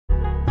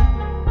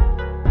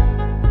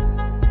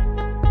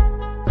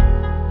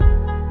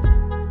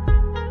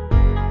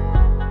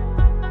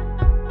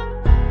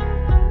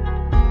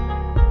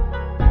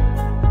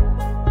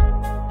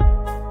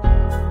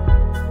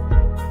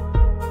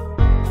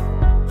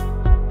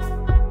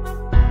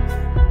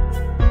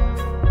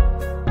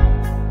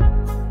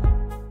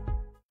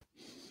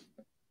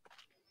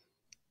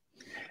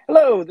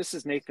This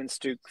is Nathan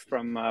Stuke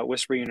from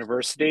Wisper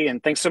University,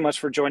 and thanks so much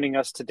for joining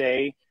us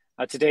today.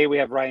 Today we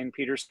have Ryan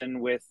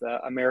Peterson with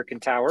American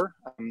Tower.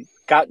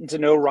 Gotten to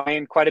know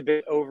Ryan quite a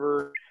bit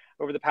over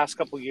the past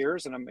couple of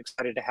years, and I'm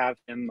excited to have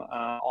him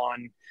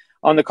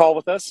on the call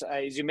with us.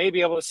 As you may be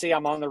able to see,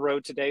 I'm on the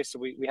road today, so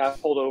we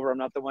have pulled over. I'm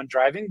not the one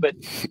driving, but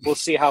we'll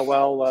see how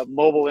well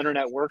mobile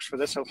internet works for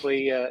this.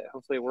 Hopefully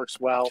it works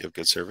well. You have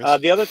good service.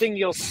 The other thing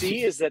you'll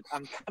see is that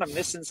I'm kind of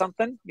missing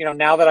something. You know,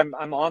 now that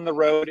I'm on the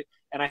road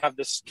and I have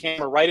this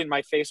camera right in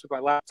my face with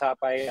my laptop,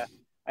 I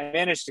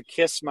managed to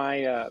kiss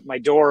my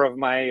door of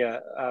my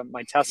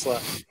Tesla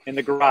in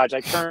the garage.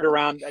 I turned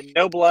around,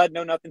 no blood,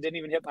 no nothing, didn't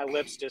even hit my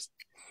lips. Just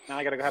now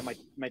I got to go have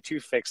my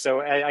tooth fixed.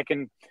 So I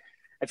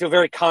feel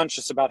very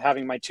conscious about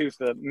having my tooth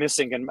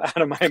missing and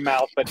out of my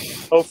mouth, but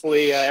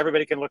hopefully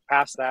everybody can look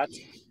past that.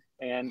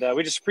 And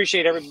we just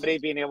appreciate everybody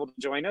being able to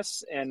join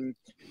us. And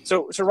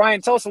so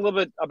Ryan, tell us a little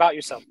bit about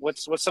yourself.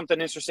 What's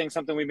something interesting,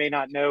 something we may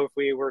not know if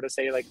we were to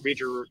say, like, read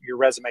your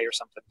resume or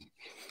something?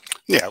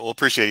 Yeah, well,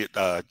 appreciate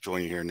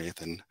joining here,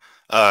 Nathan.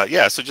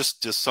 Yeah, so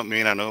just something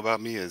you may not know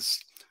about me is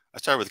I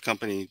started with the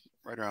company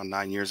right around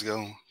 9 years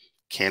ago.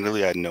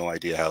 Candidly, I had no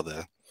idea how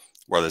the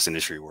wireless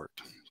industry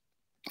worked.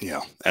 You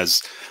know,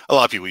 as a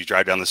lot of people, you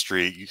drive down the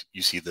street,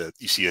 you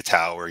see a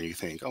tower, and you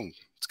think, oh,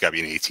 it's got to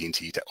be an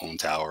AT&T owned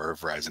tower, or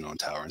Verizon owned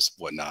tower, and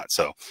whatnot.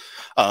 So,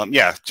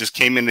 yeah, just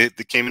came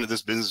into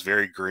this business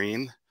very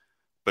green,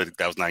 but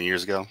that was 9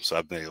 years ago. So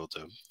I've been able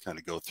to kind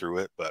of go through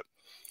it. But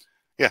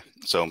yeah,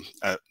 so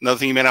another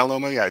thing you may not know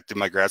me, I did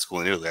my grad school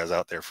in Italy. I was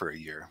out there for a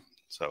year,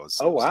 so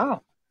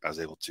wow, I was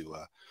able to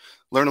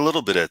learn a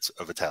little bit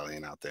of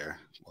Italian out there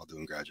while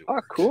doing graduate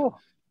work. Cool.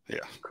 Yeah,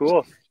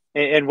 cool.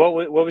 And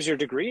what was your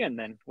degree in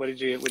then? What did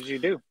you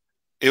do?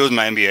 It was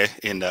my MBA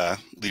in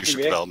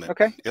leadership development.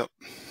 Okay. Yep.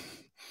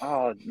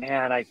 Oh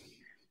man, I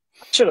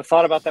should have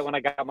thought about that when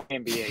I got my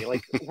MBA.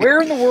 Like, where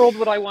in the world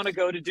would I want to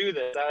go to do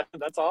this?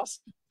 That's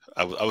awesome.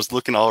 I was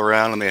looking all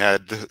around,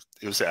 and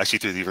it was actually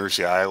through the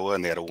University of Iowa,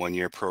 and they had a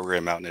 1-year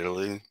program out in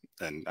Italy,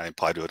 and I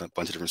applied to a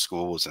bunch of different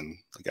schools, and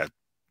you got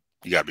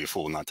to be a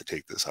fool not to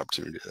take this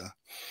opportunity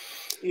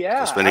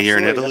to spend a year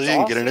in Italy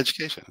and get an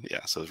education.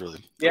 Yeah, so it was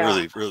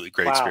really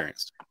great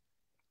experience.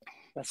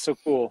 That's so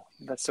cool.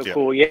 That's so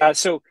cool. Yeah.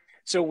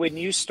 So when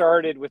you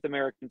started with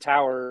American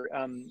Tower,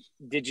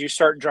 did you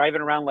start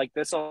driving around like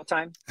this all the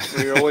time?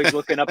 Where you're always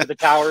looking up at the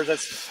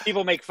towers?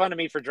 People make fun of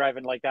me for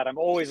driving like that. I'm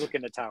always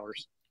looking at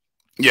towers.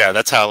 Yeah,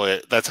 that's how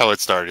it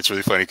started. It's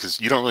really funny because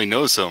you don't really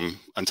notice them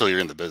until you're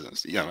in the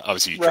business. You know,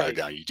 obviously you drive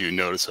down, you do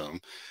notice them.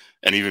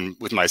 And even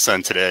with my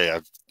son today,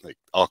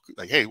 I'll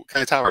hey, what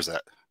kind of tower is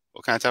that?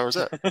 What kind of tower is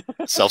that?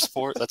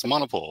 Self-support? That's a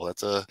monopole.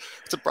 It's a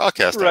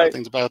broadcast tower. Right.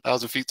 Thing's about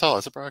 1,000 feet tall.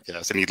 It's a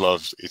broadcast. And he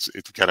loves it.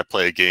 To kind of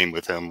play a game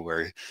with him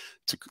where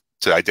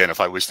to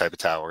identify which type of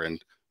tower and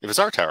if it's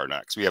our tower or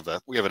not. Because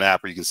we have an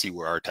app where you can see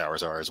where our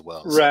towers are as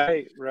well.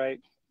 Right.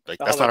 Like,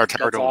 that's not our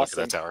tower. Don't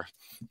awesome. Look at that tower.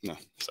 No,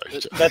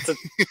 sorry. That's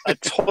a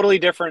totally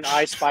different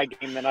I Spy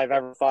game than I've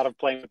ever thought of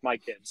playing with my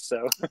kids.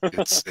 So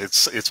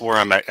it's where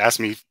I'm at. Ask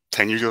me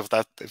 10 years ago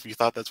if you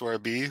thought that's where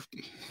I'd be.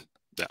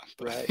 Yeah,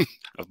 right.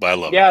 But I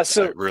love it. Yeah,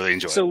 so I really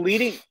enjoy it. So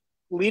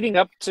leading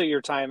up to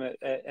your time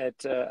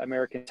at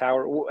American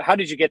Tower, how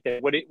did you get there?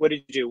 What did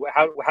you do?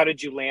 How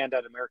did you land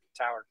at American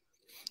Tower?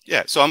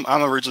 Yeah, so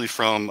I'm originally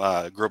from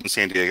grew up in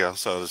San Diego,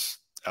 so I was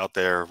out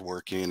there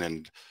working,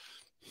 and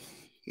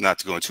not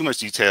to go into too much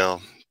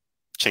detail,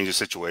 change the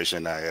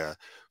situation. I was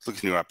looking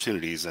for new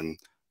opportunities, and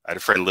I had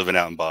a friend living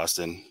out in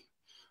Boston,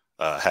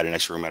 had an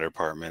extra room at her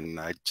apartment, and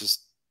I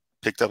just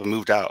picked up and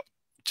moved out.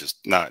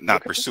 Just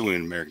not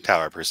pursuing American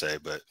Tower per se,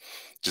 but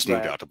just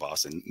moved out to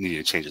Boston.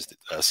 Needed to change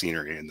the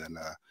scenery, and then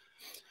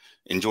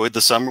enjoyed the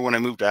summer when I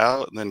moved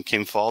out. And then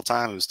came fall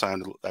time, it was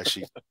time to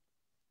actually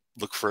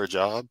look for a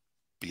job,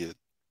 be a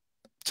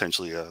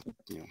potentially a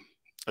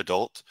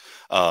adult,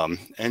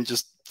 and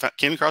just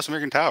came across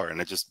American Tower.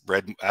 And I just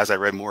as I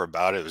read more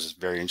about it, it was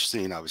just very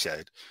interesting. Obviously, I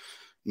had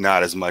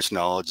not as much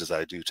knowledge as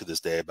I do to this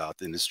day about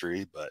the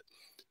industry, but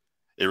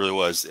it really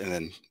was. And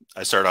then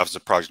I started off as a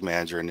project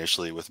manager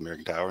initially with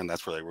American Tower, and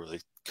that's where I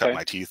really cut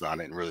my teeth on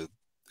it.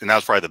 And that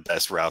was probably the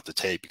best route to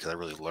take because I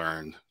really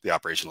learned the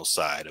operational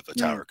side of a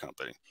tower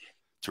company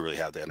to really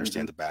have to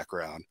understand the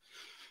background.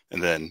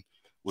 And then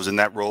was in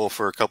that role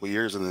for a couple of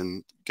years, and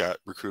then got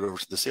recruited over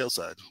to the sales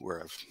side,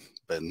 where I've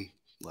been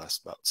the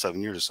last about 7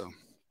 years or so.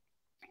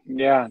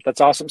 Yeah,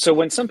 that's awesome. So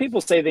when some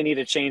people say they need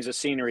to change the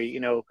scenery,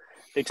 you know,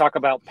 they talk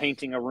about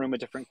painting a room a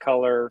different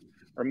color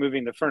or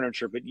moving the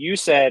furniture, but you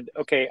said,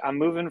 okay, I'm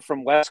moving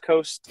from West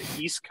Coast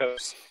to East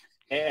Coast.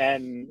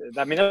 And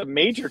I mean, that's a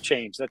major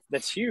change.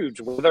 That's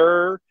huge.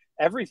 Weather,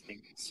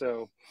 everything.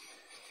 So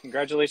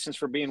congratulations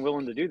for being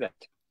willing to do that.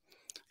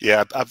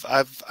 Yeah,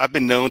 I've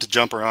been known to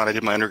jump around. I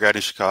did my undergrad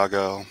in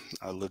Chicago.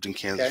 I lived in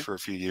Kansas for a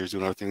few years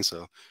doing other things.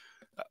 So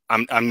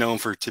I'm known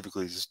for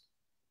typically just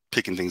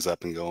picking things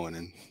up and going,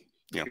 and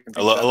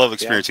I love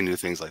experiencing new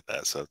things like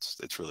that. So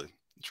it's really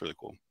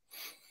cool.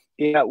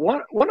 Yeah, one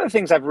of the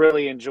things I've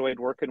really enjoyed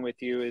working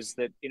with you is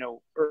that,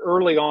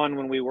 early on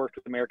when we worked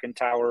with American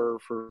Tower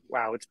for,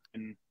 it's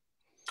been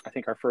I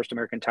think our first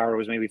American Tower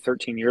was maybe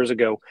 13 years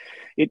ago.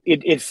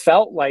 It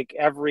felt like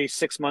every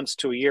 6 months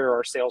to a year,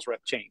 our sales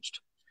rep changed,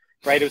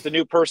 right? It was the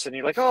new person.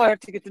 You're like, oh, I have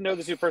to get to know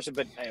this new person.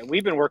 But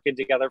we've been working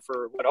together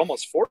for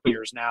almost 4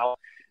 years now,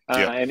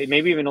 and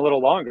maybe even a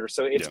little longer.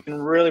 So it's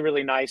been really,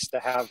 really nice to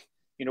have,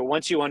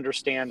 once you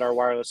understand our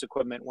wireless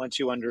equipment, once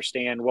you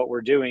understand what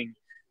we're doing,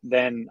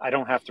 then I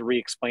don't have to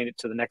re-explain it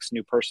to the next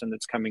new person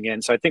that's coming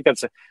in. So I think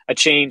that's a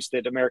change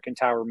that American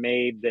Tower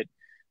made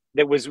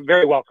that was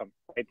very welcome.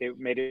 Right? They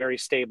made it very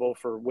stable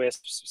for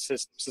wisps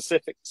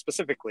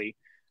specifically,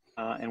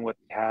 and what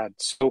they had.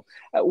 So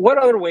what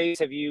other ways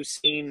have you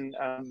seen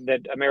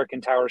that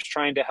American Tower is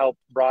trying to help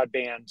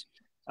broadband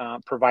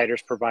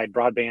providers provide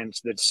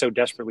broadband that's so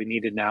desperately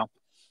needed now?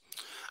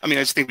 I mean,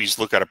 I just think we just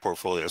look at a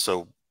portfolio.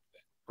 So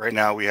right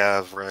now we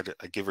have,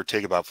 give or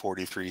take, about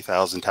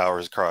 43,000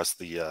 towers across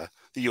the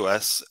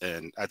U.S.,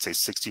 and I'd say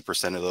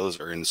 60% of those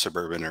are in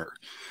suburban or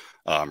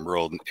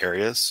rural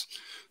areas.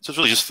 So it's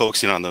really just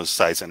focusing on those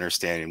sites,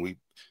 understanding we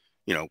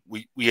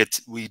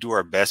do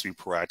our best to be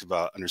proactive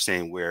about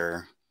understanding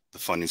where the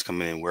funding's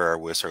coming in, where our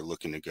WISPs are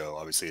looking to go.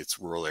 Obviously, it's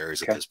rural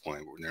areas at this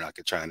point. They're not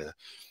trying to,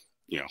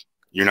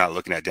 you're not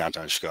looking at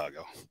downtown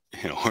Chicago.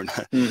 We're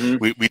not.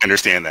 We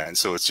understand that, and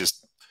so it's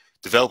just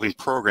developing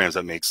programs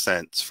that make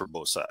sense for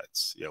both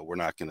sides. We're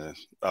not going to,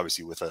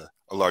 obviously, with a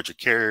larger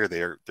carrier,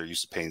 they're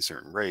used to paying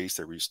certain rates,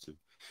 they're used to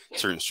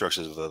certain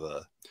structures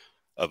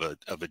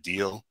of a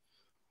deal.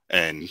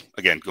 And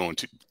again, going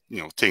to,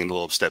 taking a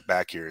little step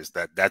back here, is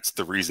that's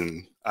the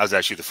reason I was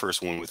actually the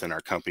first one within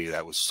our company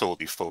that was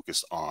solely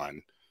focused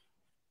on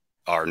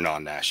our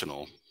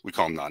non-national. We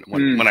call them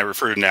when I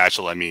refer to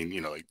national, I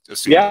mean, like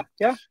assume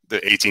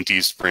the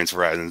AT&T, Sprint,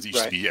 Verizon,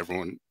 used to be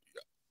everyone.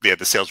 They had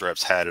the sales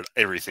reps had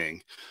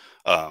everything,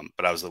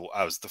 but I was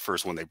the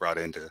first one they brought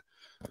in to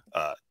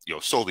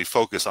solely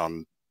focus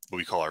on what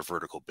we call our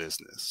vertical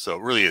business. So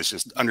it really is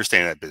just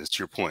understanding that business.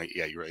 To your point,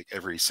 you're right.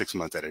 Every 6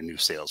 months, at a new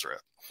sales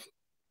rep.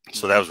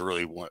 So that was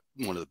really one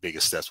of the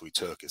biggest steps we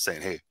took, is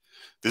saying, hey,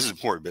 this is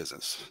important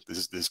business.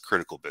 This is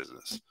critical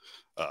business.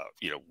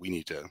 We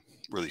need to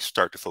really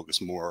start to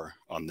focus more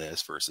on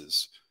this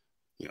versus,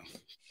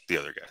 the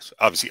other guys.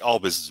 Obviously, all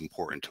business is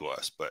important to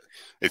us, but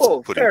it's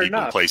putting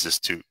people in places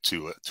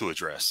to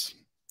address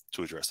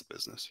the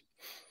business.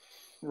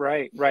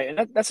 Right.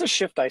 And that's a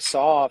shift I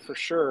saw for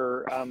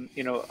sure.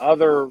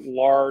 Other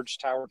large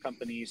tower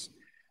companies.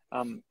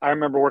 I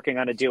remember working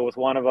on a deal with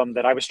one of them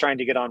that I was trying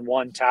to get on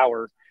one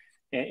tower,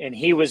 and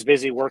he was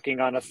busy working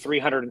on a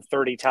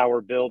 330 tower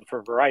build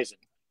for Verizon.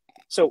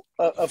 So,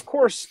 of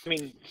course, I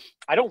mean,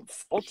 I don't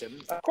fault him.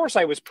 Of course,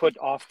 I was put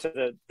off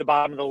to the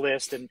bottom of the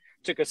list, and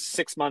took us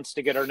 6 months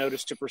to get our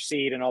notice to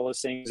proceed and all those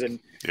things. And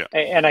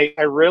I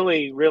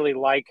really, really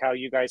like how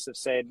you guys have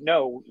said,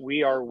 no,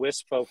 we are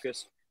WISP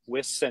focused,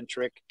 WISP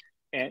centric,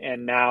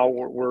 and now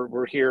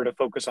we're here to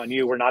focus on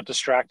you. We're not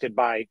distracted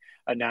by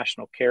a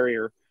national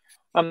carrier.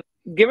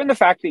 Given the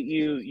fact that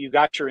you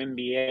got your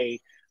MBA,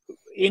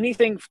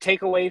 anything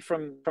take away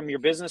from your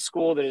business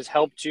school that has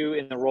helped you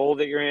in the role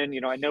that you're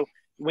in? I know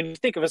when you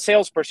think of a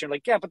salesperson, you're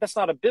like, yeah, but that's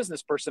not a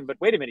business person. But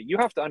wait a minute, you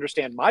have to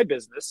understand my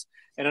business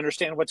and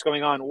understand what's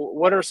going on.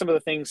 What are some of the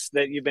things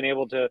that you've been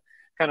able to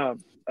kind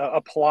of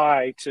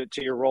apply to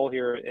your role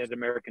here at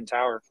American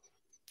Tower?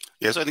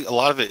 Yes, I think a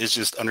lot of it is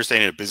just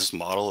understanding a business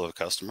model of a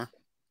customer.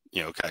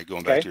 Kind of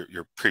going back to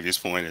your previous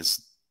point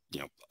is,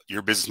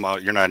 your business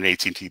model. You're not an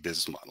AT&T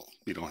business model.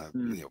 You don't have,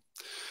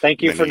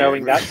 Thank you for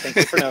knowing that. Thank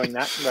you for knowing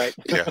that. Right.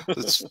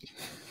 It's,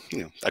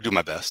 I do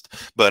my best,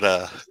 but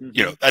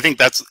I think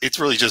it's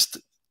really just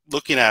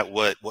looking at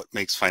what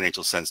makes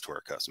financial sense to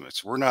our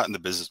customers. We're not in the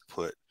business to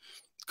put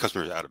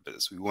customers out of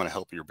business. We want to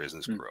help your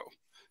business grow.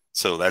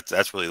 So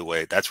that's really the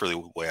way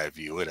I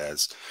view it,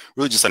 as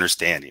really just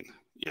understanding,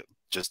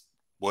 just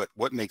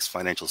what makes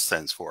financial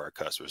sense for our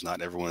customers.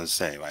 Not everyone is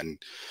the same. And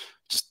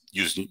just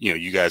using,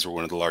 you guys were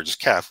one of the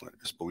largest CAF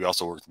winners, but we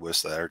also work with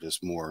WISPs that are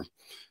just more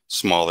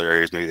smaller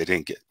areas. Maybe they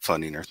didn't get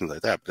funding or things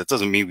like that, but that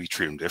doesn't mean we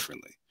treat them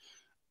differently.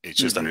 It's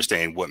just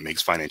understanding what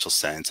makes financial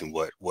sense and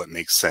what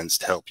makes sense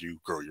to help you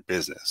grow your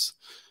business,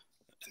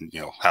 and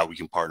how we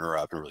can partner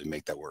up and really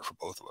make that work for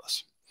both of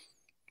us.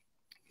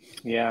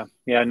 Yeah.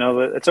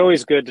 No, it's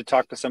always good to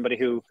talk to somebody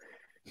who,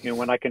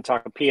 when I can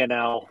talk a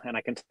P&L and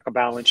I can talk a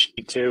balance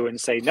sheet too, and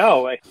say,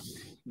 no,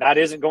 that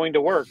isn't going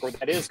to work, or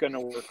that is going to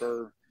work,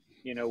 or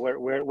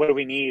what do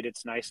we need?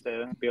 It's nice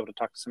to be able to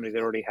talk to somebody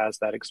that already has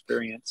that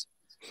experience.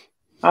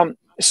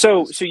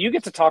 So you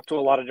get to talk to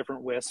a lot of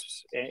different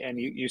WISPs, and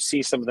you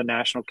see some of the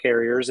national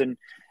carriers, and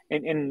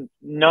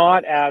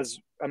not as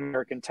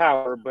American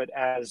Tower, but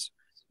as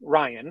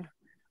Ryan.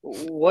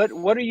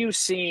 What are you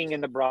seeing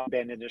in the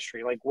broadband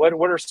industry? Like, what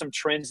are some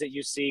trends that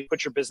you see?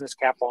 Put your business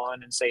cap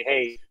on and say,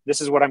 hey, this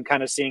is what I'm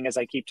kind of seeing as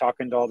I keep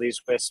talking to all these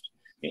WISPs.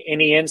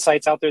 Any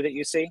insights out there that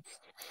you see?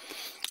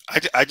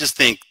 I just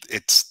think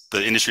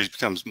the industry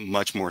becomes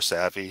much more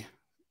savvy,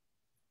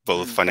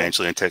 both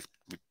financially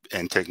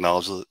and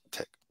technology.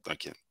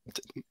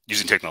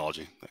 Using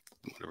technology,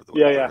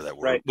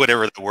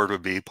 whatever the word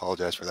would be.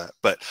 Apologize for that.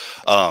 But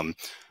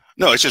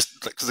No, it's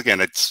just because again,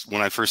 it's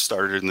when I first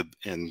started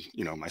in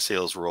my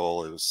sales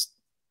role, it was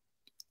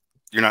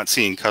you're not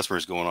seeing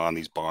customers going on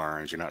these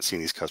barns, you're not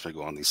seeing these customers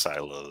go on these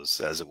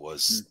silos as it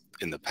was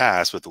in the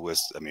past with the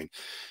wisps. I mean,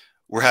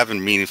 we're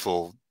having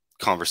meaningful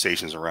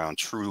conversations around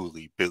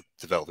truly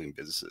developing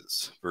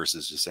businesses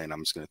versus just saying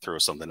I'm just going to throw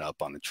something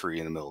up on a tree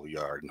in the middle of the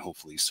yard and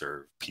hopefully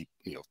serve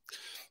people,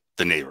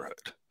 the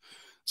neighborhood.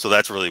 So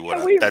that's really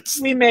what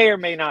we may or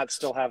may not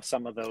still have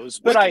some of those,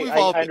 but I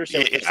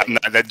understand.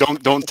 Yeah,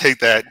 don't take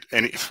that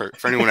for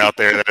anyone out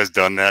there that has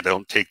done that.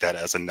 Don't take that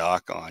as a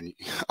knock on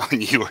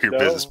you or your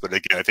business. But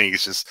again, I think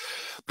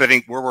I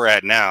think where we're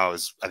at now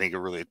is I think it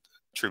really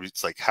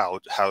attributes like how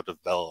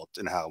developed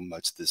and how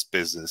much this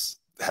business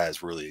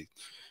has really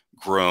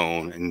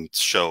grown and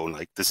shown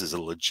like this is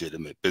a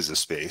legitimate business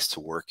space to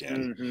work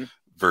in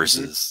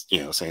versus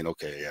saying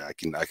okay, yeah,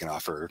 I can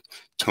offer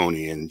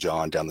Tony and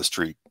John down the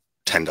street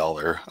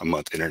 $10 a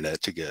month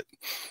internet to get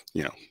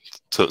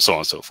so on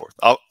and so forth.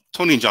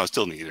 Tony and John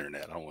still need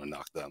internet. I don't want to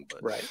knock them,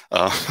 but right.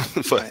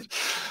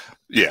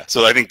 Yeah,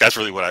 so I think that's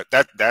really what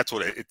that's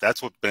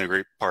what's been a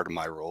great part of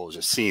my role is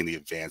just seeing the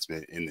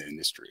advancement in the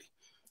industry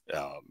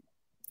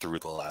through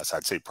the last,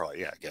 I'd say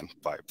probably again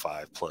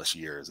 5+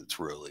 years. It's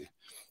really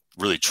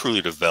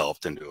truly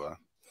developed into a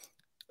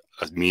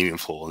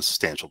meaningful and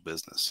substantial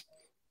business.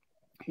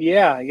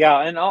 Yeah,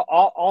 and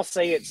I'll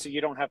say it so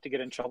you don't have to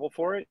get in trouble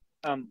for it.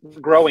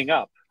 Growing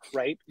up,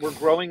 right? We're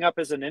growing up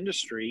as an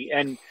industry,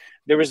 and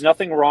there was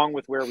nothing wrong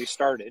with where we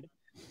started.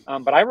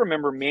 But I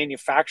remember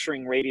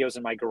manufacturing radios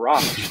in my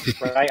garage,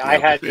 right? I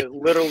had to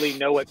literally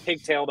know what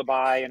pigtail to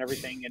buy and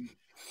everything. And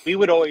we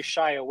would always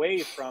shy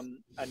away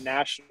from a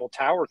national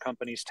tower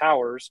company's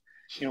towers.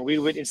 We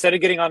would, instead of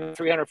getting on a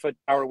 300-foot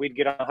tower, we'd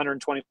get on a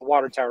 120-foot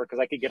water tower because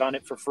I could get on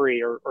it for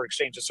free or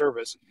exchange a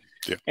service.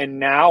 Yeah. And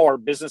now our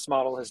business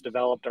model has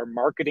developed, our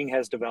marketing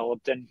has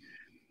developed, and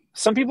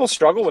some people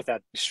struggle with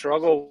that. They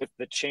struggle with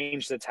the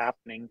change that's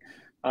happening.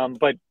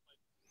 But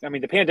I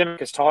mean, the pandemic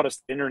has taught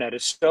us the internet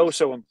is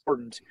so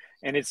important,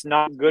 and it's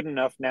not good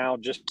enough now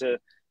just to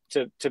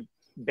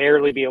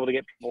barely be able to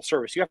get people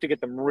service. You have to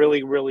get them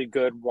really, really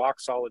good, rock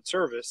solid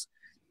service.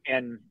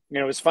 And,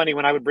 it was funny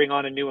when I would bring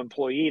on a new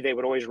employee, they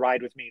would always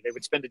ride with me. They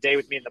would spend a day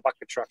with me in the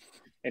bucket truck,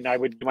 and I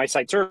would do my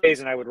site surveys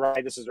and I would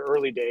ride. This is the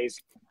early days.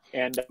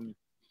 And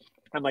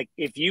I'm like,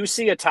 if you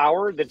see a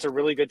tower that's a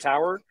really good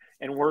tower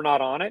and we're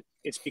not on it,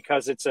 it's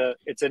because it's an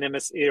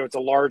MS, it's a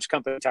large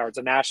company tower. It's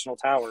a national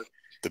tower.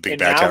 The big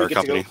bad tower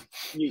company.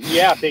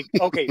 Big.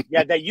 Okay.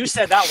 Yeah. That you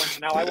said that one. So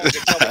now I won't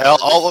get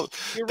trouble.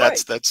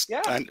 That's.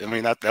 Yeah. I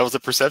mean, that was the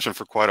perception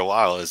for quite a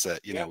while is that,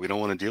 we don't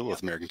want to deal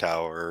with American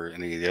Tower or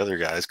any of the other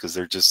guys because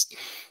they're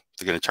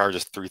going to charge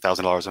us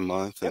 $3,000 a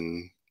month.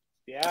 And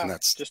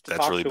that's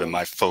really been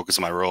my focus,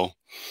 my role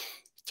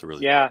to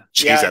really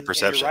change that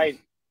perception. And you're right.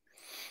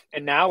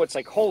 And now it's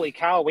like, holy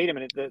cow, wait a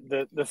minute.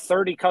 The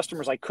 30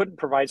 customers I couldn't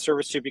provide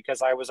service to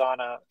because I was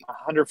on a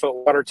 100-foot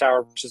water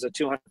tower versus a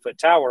 200-foot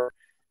tower.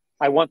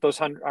 I want those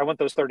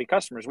 30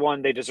 customers.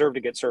 One, they deserve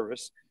to get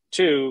service.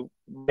 Two,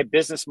 my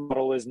business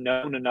model is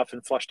known enough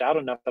and flushed out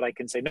enough that I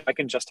can say, no, I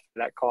can justify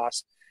that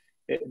cost.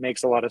 It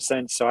makes a lot of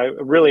sense. So I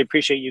really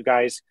appreciate you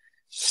guys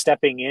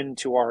stepping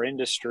into our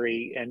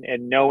industry and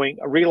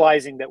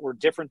realizing that we're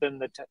different than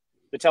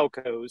the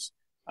telcos,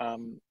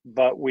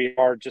 but we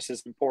are just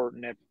as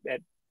important at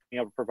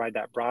being able to provide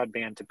that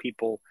broadband to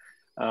people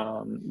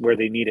where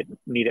they need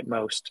it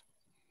most.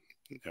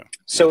 Yeah.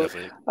 So,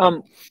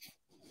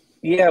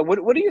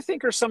 what do you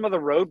think are some of the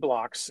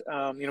roadblocks?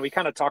 We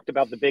kind of talked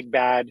about the big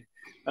bad,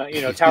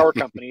 tower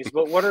companies,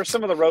 but what are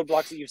some of the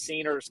roadblocks that you've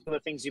seen or some of the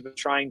things you've been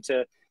trying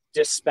to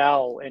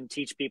dispel and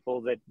teach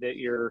people that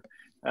you're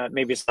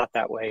maybe it's not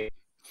that way?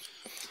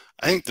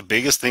 I think the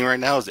biggest thing right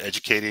now is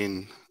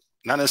educating,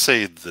 not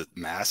necessarily the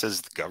masses,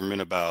 the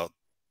government about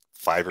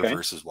fiber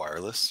versus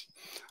wireless.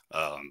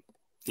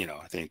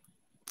 I think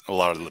a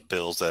lot of the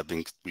bills that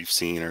we've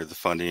seen or the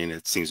funding,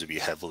 it seems to be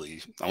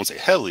heavily, I won't say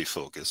heavily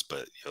focused,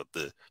 but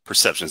the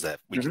perceptions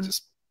that we can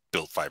just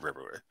build fiber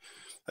everywhere.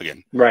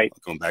 Again, right.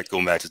 Going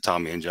back to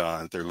Tommy and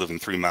John, they're living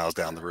 3 miles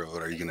down the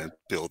road. Are you going to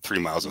build 3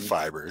 miles of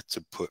fiber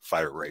to put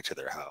fiber right to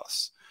their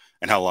house?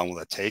 And how long will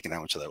that take? And how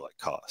much will that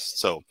cost?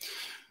 So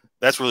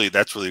that's really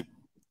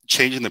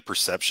changing the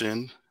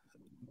perception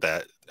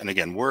that, and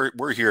again,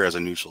 we're here as a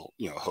neutral,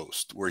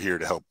 host. We're here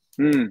to help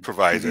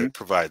provide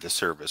the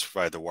service,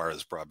 provide the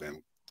wireless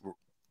broadband.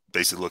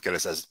 Basically look at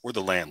us as we're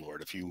the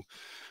landlord.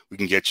 We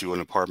can get you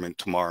an apartment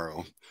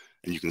tomorrow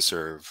and you can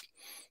serve,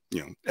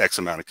 X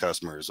amount of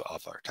customers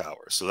off our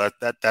tower. So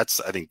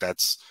that's I think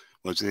that's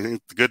the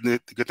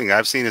good thing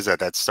I've seen is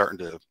that's starting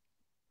to,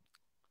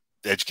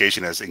 the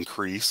education has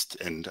increased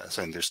and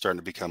they're starting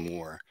to become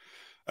more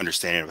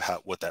understanding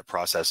of what that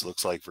process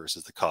looks like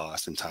versus the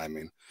cost and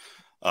timing.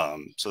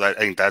 So I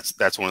think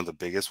that's one of the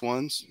biggest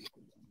ones.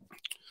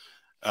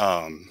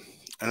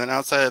 And then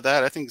outside of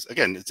that, I think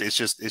again, it's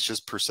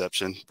just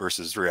perception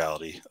versus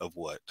reality of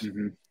what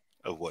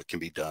can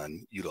be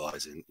done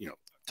utilizing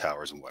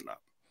towers and whatnot.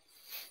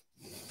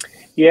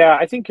 Yeah,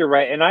 I think you're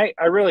right, and I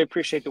really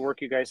appreciate the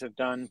work you guys have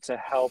done to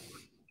help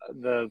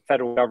the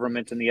federal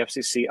government and the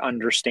FCC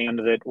understand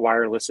that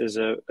wireless is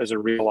a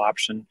real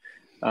option.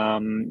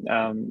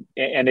 And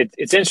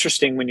it's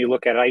interesting when you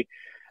look at it.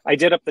 I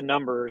did up the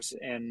numbers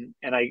and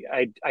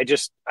I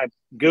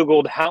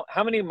Googled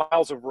how many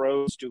miles of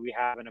roads do we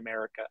have in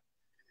America?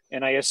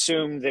 And I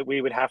assumed that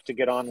we would have to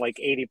get on like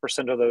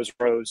 80% of those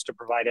roads to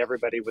provide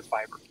everybody with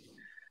fiber.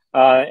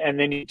 And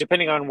then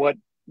depending on what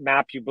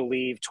map you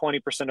believe,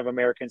 20% of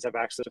Americans have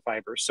access to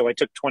fiber. So I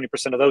took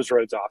 20% of those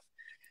roads off.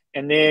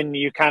 And then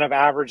you kind of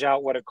average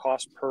out what it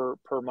costs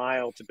per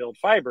mile to build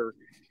fiber.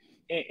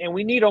 And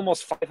we need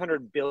almost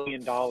 $500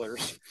 billion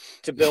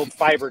to build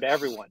fiber to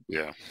everyone.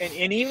 Yeah.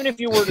 And even if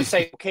you were to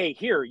say, okay,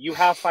 here, you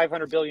have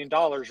 $500 billion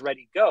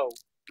ready to go.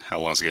 How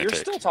long is it going to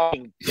take? You're still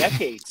talking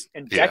decades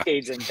and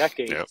decades and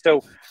decades. Yep.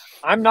 So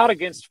I'm not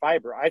against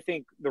fiber. I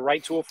think the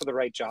right tool for the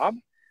right job.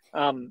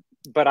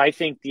 But I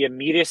think the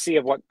immediacy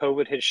of what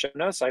COVID has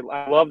shown us, I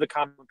love the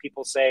comment when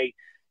people say,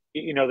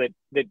 you know,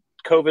 that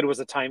COVID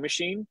was a time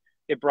machine.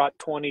 It brought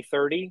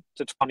 2030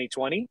 to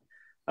 2020.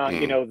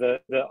 You know,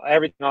 the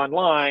everything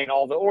online,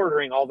 all the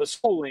ordering, all the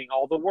schooling,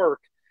 all the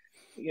work.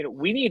 You know,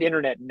 we need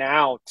internet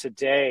now,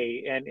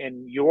 today,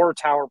 and your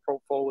tower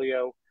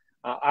portfolio,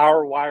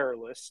 our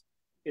wireless,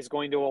 is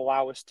going to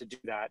allow us to do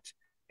that.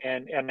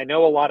 And I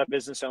know a lot of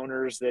business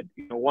owners that,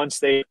 you know, once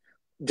they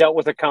dealt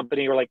with a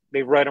company or like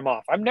they write them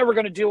off, I'm never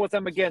going to deal with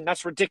them again.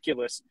 That's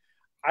ridiculous.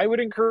 I would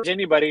encourage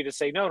anybody to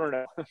say,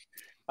 no.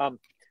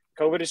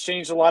 COVID has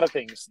changed a lot of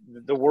things.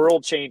 The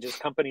world changes,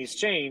 companies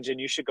change, and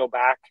you should go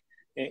back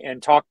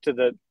and talk to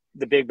the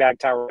big bad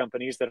tower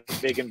companies that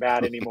are big and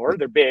bad anymore.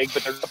 They're big,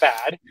 but they're not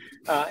bad,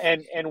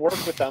 and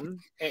work with them.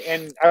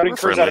 And I would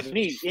encourage that of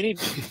any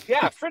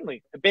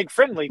friendly, the big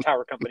friendly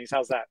tower companies.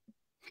 How's that?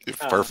 It's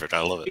perfect.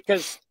 I love it.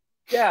 Because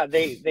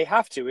they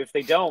have to. If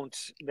they don't,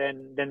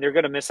 then they're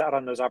going to miss out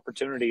on those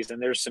opportunities.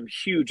 And there's some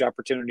huge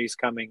opportunities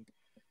coming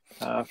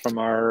for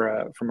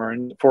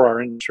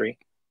our industry.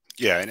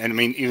 Yeah, and I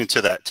mean, even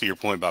to your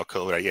point about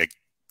COVID,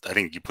 I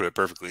think you put it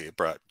perfectly. It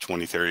brought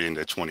 2030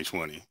 into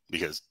 2020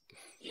 because,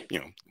 you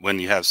know, when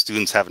you have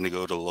students having to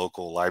go to a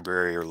local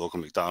library or local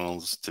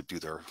McDonald's to do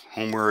their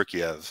homework,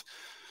 you have,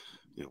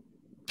 you know,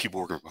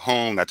 people working from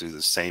home that do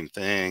the same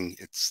thing.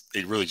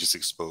 It really just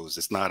exposed.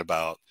 It's not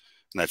about,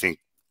 and I think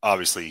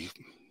obviously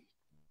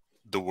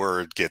the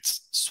word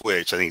gets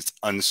switched. I think it's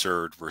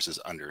unserved versus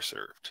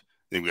underserved.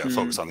 I think we got to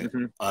focus on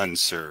the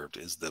unserved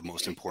is the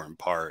most important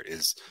part.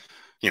 Is,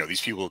 you know,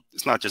 these people,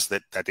 it's not just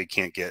that they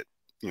can't get,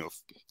 you know,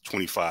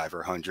 25 or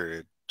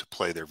 100 to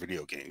play their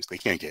video games. They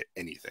can't get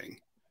anything.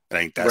 And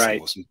I think that's the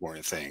most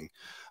important thing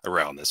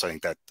around this. I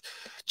think that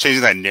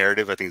changing that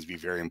narrative, I think, is be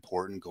very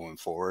important going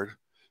forward.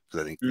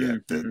 Because I think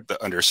the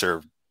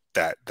underserved,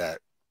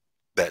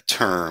 that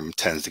term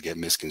tends to get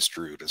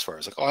misconstrued as far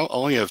as like, oh, I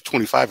only have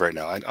 25 right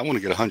now. I want to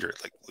get 100.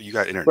 Like, well, you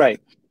got internet.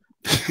 Right.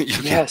 You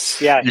can have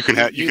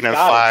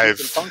 5.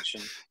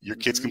 Your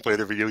kids can play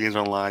their video games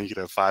online. You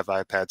can have 5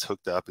 iPads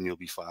hooked up, and you'll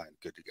be fine,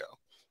 good to go.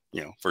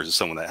 You know, versus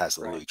someone that has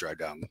to literally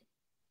drive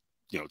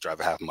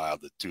a half mile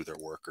to do their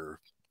work or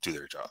do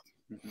their job.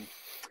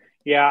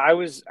 Yeah, I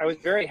was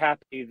very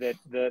happy that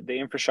the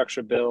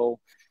infrastructure bill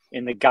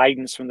and the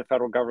guidance from the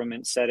federal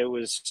government said it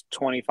was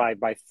 25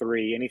 by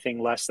 3. Anything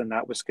less than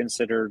that was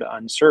considered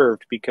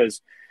unserved,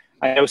 because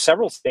I know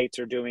several states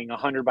are doing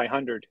 100 by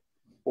 100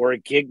 or a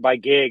gig by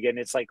gig. And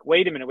it's like,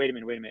 wait a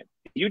minute.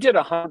 You did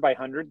 100 by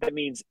 100. That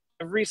means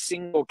every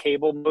single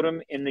cable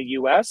modem in the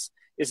US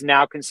is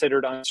now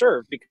considered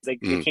unserved because they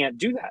can't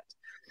do that.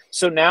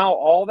 So now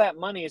all that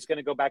money is going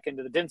to go back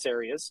into the dense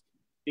areas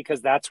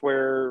because that's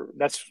where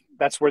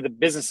the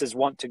businesses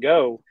want to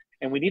go.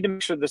 And we need to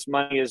make sure this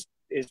money is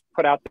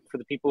put out for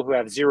the people who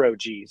have 0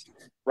 Gs,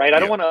 right? I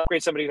don't want to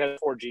upgrade somebody who has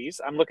 4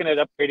 Gs. I'm looking at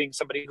upgrading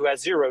somebody who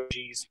has 0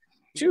 Gs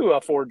to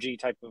a 4G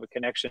type of a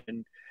connection.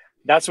 And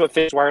that's what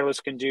Fixed Wireless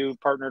can do,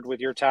 partnered with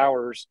your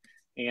towers.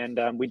 And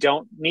we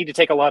don't need to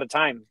take a lot of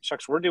time.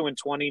 Shucks, we're doing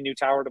 20 new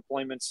tower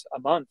deployments a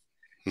month.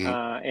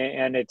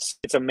 And it's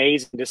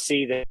amazing to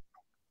see that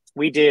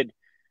we did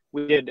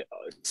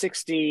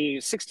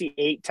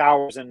 68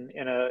 towers in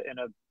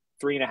a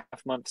 3.5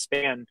 month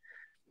span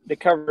that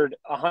covered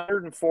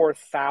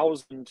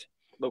 104,000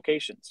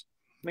 locations.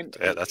 I mean,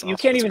 that's you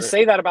can't even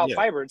say that about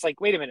fiber. It's like,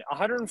 wait a minute,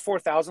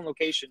 104,000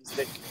 locations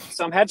that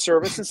some had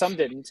service and some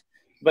didn't,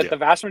 but the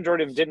vast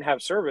majority of them didn't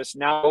have service.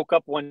 Now woke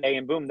up one day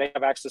and boom, they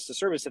have access to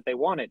service if they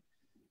wanted.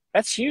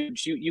 That's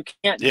huge. You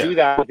can't do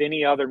that with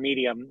any other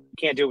medium. You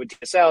can't do it with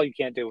DSL. You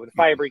can't do it with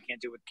fiber. You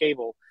can't do it with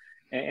cable.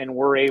 And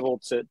we're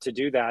able to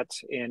do that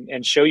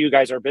and show you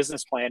guys our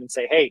business plan and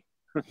say, hey,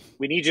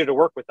 we need you to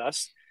work with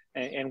us.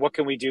 And what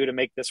can we do to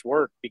make this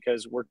work?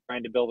 Because we're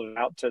trying to build it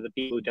out to the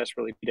people who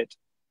desperately need it.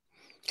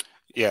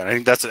 Yeah, I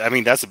think that's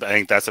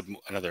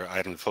another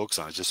item to focus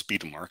on is just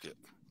speed to market.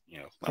 You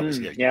know,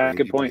 obviously,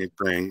 good point.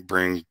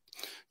 Bring,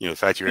 you know, the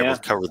fact you're able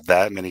to cover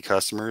that many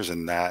customers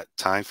in that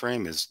time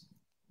frame is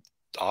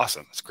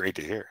awesome. It's great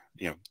to hear.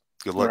 You know,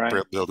 good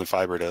luck building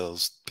fiber to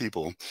those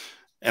people.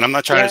 And I'm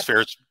not trying to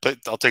disparage, but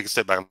I'll take a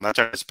step back. I'm not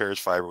trying to disparage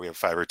fiber. We have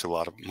fiber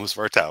to most of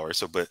our towers.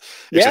 So, but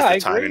it's just the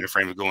time and the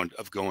frame of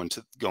going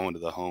to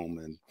the home,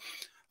 and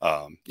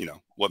you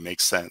know, what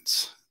makes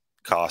sense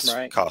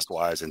cost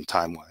wise and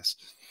time wise.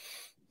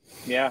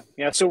 Yeah.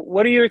 So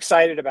what are you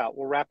excited about?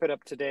 We'll wrap it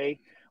up today.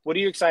 What are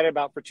you excited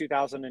about for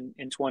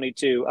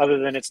 2022, other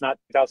than it's not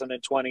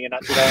 2020 and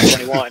not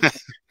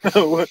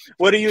 2021?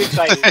 What are you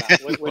excited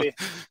about?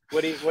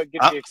 What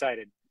gets you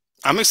excited?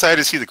 I'm excited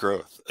to see the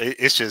growth.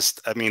 It's just,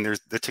 I mean, there's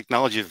the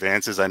technology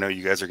advances. I know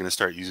you guys are going to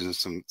start using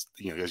some,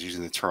 you guys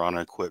using the Toronto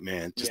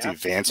equipment, just the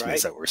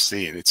advancements that we're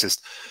seeing. It's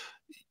just,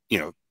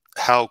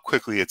 how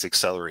quickly it's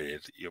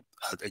accelerated.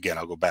 Again,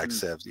 I'll go back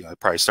to, I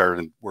probably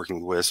started working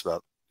with Wisp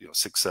about,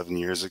 6-7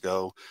 years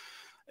ago.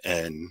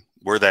 And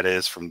where that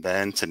is from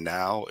then to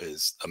now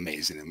is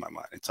amazing in my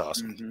mind. It's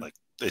awesome. Like,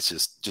 it's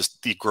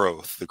just the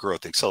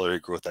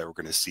accelerated growth that we're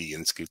going to see,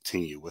 and it's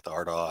continue with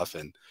RDOF,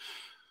 and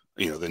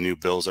the new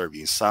bills are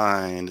being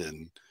signed,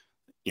 and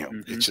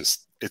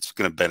it's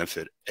going to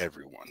benefit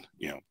everyone.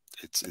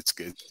 It's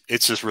good.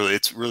 It's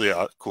really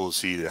cool to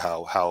see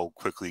how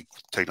quickly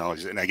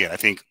technology. And again, I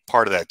think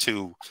part of that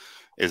too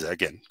is,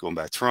 again, going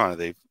back to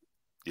Toronto,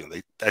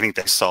 I think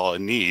they saw a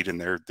need,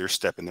 and they're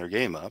stepping their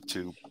game up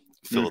to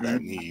fill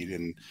that need,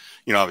 and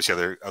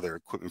obviously other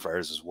equipment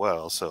providers as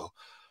well. So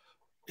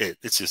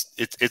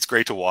it's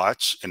great to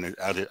watch, and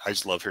I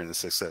just love hearing the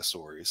success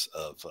stories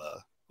of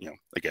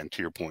again,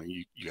 to your point,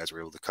 you guys were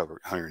able to cover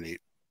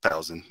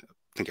 108,000. I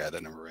think I had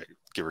that number right,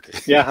 give or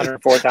take. Yeah,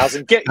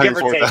 104,000. Give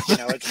or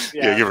take.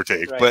 Give or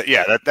take. Right. But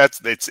yeah,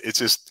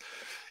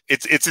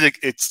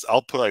 it's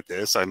I'll put it like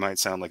this. I might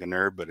sound like a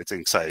nerd, but it's an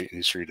exciting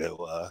industry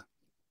to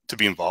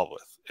be involved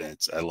with.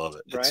 I love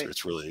it.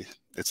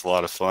 It's a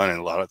lot of fun,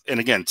 and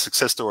again,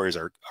 success stories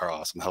are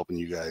awesome, helping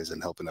you guys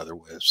and helping other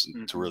WIFs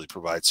to really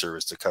provide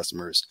service to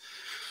customers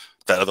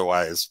that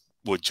otherwise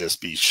would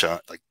just be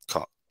shut. Like,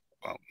 well,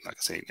 I'm not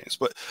gonna say any names,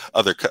 but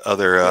other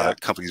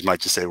companies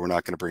might just say, we're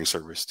not going to bring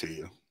service to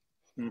you.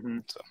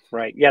 So.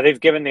 Right. Yeah, they've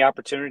given the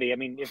opportunity. I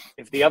mean,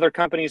 if the other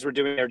companies were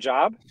doing their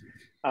job,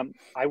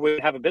 I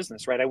wouldn't have a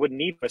business, right? I wouldn't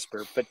need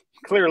Wisper, but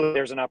clearly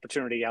there's an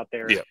opportunity out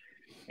there. Yeah.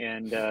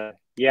 And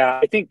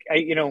I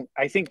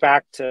think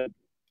back to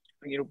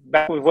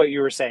back with what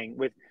you were saying.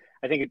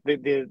 I think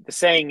the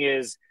saying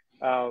is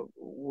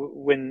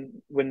when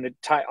the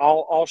tide,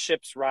 all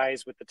ships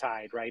rise with the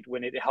tide, right?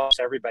 When it helps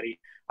everybody.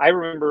 I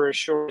remember as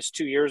short as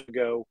 2 years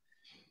ago,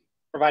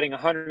 providing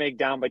 100 meg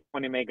down by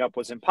 20 meg up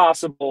was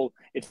impossible.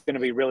 It's going to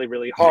be really,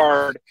 really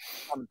hard.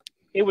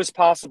 It was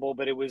possible,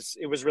 but it was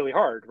really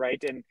hard,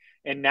 right?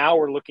 And now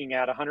we're looking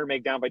at 100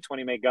 meg down by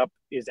 20 meg up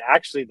is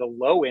actually the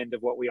low end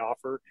of what we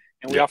offer.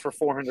 And we offer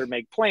 400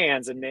 meg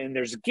plans, and then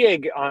there's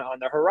gig on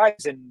the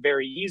horizon,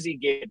 very easy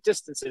gig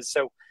distances.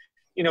 So,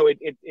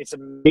 it's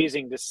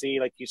amazing to see,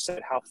 like you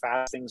said, how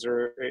fast things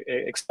are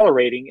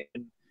accelerating,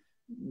 and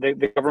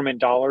the government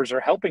dollars are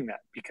helping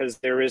that, because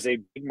there is a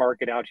big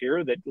market out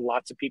here that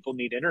lots of people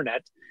need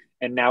internet.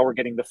 And now we're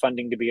getting the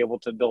funding to be able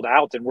to build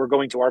out, and we're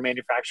going to our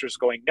manufacturers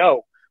going,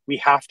 no, we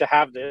have to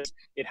have this.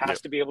 It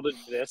has to be able to do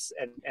this.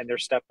 And they're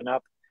stepping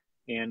up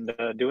and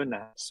doing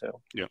that.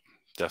 So, yeah,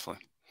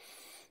 definitely.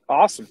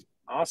 Awesome.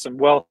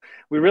 Well,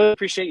 we really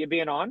appreciate you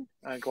being on.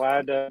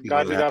 Glad we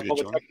got all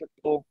the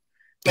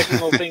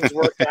technical things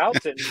worked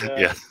out. And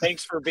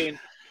thanks for being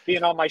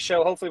on my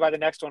show. Hopefully by the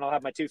next one, I'll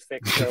have my tooth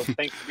fixed. So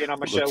thanks for being on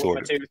my show with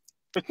my tooth.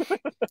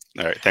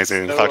 All right. Thanks,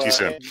 Ian. Talk to you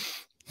soon.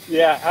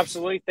 Yeah,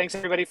 absolutely. Thanks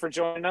everybody for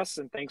joining us,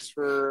 and thanks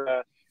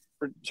for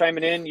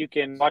chiming in. You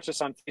can watch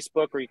us on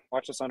Facebook, or you can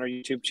watch us on our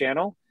YouTube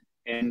channel.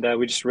 And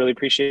we just really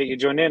appreciate you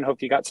joining in.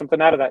 Hope you got something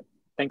out of that.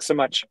 Thanks so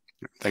much.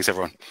 Thanks,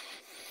 everyone.